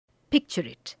Picture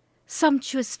it.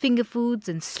 Sumptuous finger foods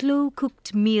and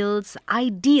slow-cooked meals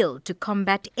ideal to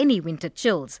combat any winter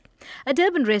chills. A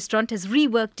Durban restaurant has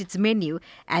reworked its menu,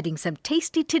 adding some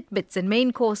tasty tidbits and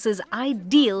main courses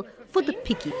ideal for the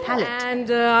picky palate.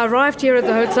 And I arrived here at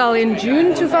the hotel in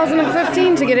June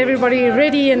 2015 to get everybody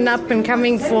ready and up and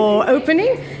coming for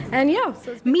opening. And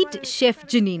Meet Chef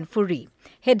Janine Fourie,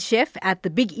 head chef at the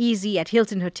Big Easy at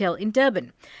Hilton Hotel in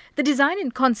Durban. The design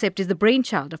and concept is the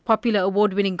brainchild of popular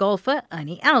award-winning golfer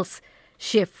Ernie Els.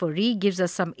 Chef Fourie gives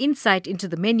us some insight into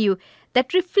the menu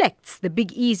that reflects the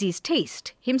Big Easy's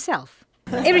taste himself.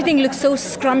 Everything looks so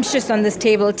scrumptious on this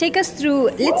table. Take us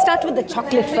through, let's start with the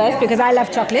chocolate first because I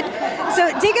love chocolate.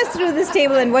 So take us through this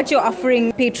table and what you're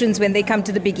offering patrons when they come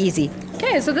to the Big Easy.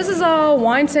 Okay, so this is our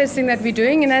wine tasting that we're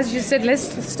doing, and as you said,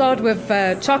 let's start with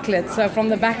chocolate, so from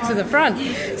the back to the front.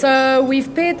 So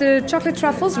we've paired the chocolate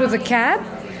truffles with the cab,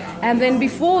 and then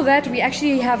before that we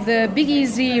actually have the Big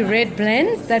Easy red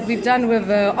blend that we've done with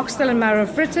oxtail and marrow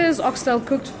fritters, oxtail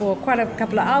cooked for quite a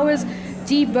couple of hours,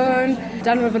 deboned,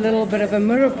 done with a little bit of a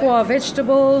mirepoix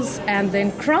vegetables, and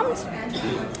then crumbed.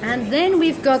 And then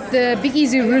we've got the Big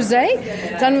Easy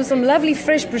rosé, done with some lovely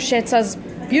fresh bruschettas,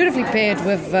 beautifully paired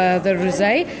with the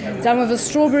rosé, done with a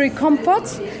strawberry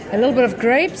compote, a little bit of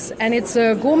grapes, and it's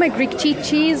a gourmet Greek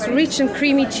cheese, rich and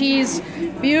creamy cheese,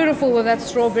 beautiful with that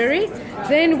strawberry.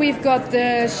 Then we've got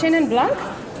the Chenin Blanc,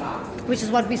 which is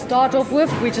what we start off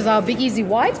with, which is our Big Easy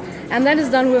white, and that is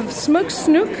done with smoked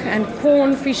snook and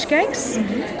corn fish cakes.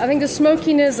 I think the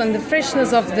smokiness and the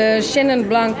freshness of the Chenin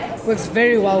Blanc works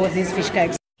very well with these fish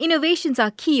cakes. Innovations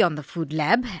are key on the Food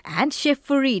Lab, and Chef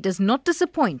Fourie does not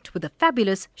disappoint with a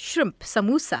fabulous shrimp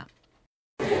samosa.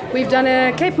 We've done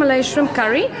a Cape Malay shrimp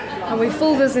curry, and we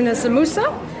fill this in a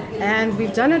samosa, and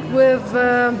we've done it with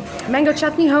mango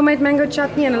chutney, homemade mango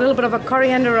chutney, and a little bit of a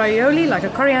coriander aioli, like a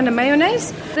coriander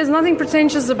mayonnaise. There's nothing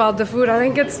pretentious about the food. I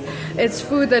think it's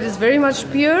food that is very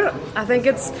much pure. I think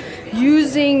it's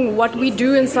using what we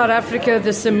do in South Africa, the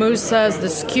samosas, the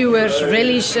skewers,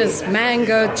 relishes,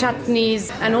 mango,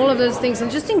 chutneys, and all of those things,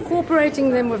 and just incorporating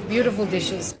them with beautiful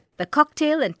dishes. The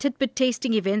cocktail and tidbit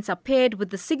tasting events are paired with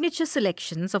the signature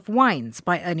selections of wines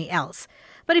by Ernie Els.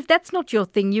 But if that's not your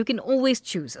thing, you can always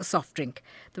choose a soft drink.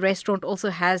 The restaurant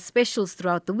also has specials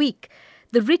throughout the week.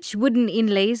 The rich wooden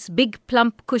inlays, big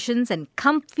plump cushions and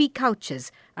comfy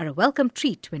couches are a welcome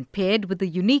treat when paired with the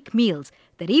unique meals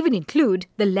that even include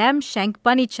the lamb shank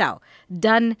bunny chow,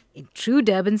 done in true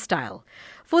Durban style.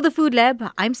 For the Food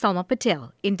Lab, I'm Salma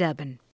Patel in Durban.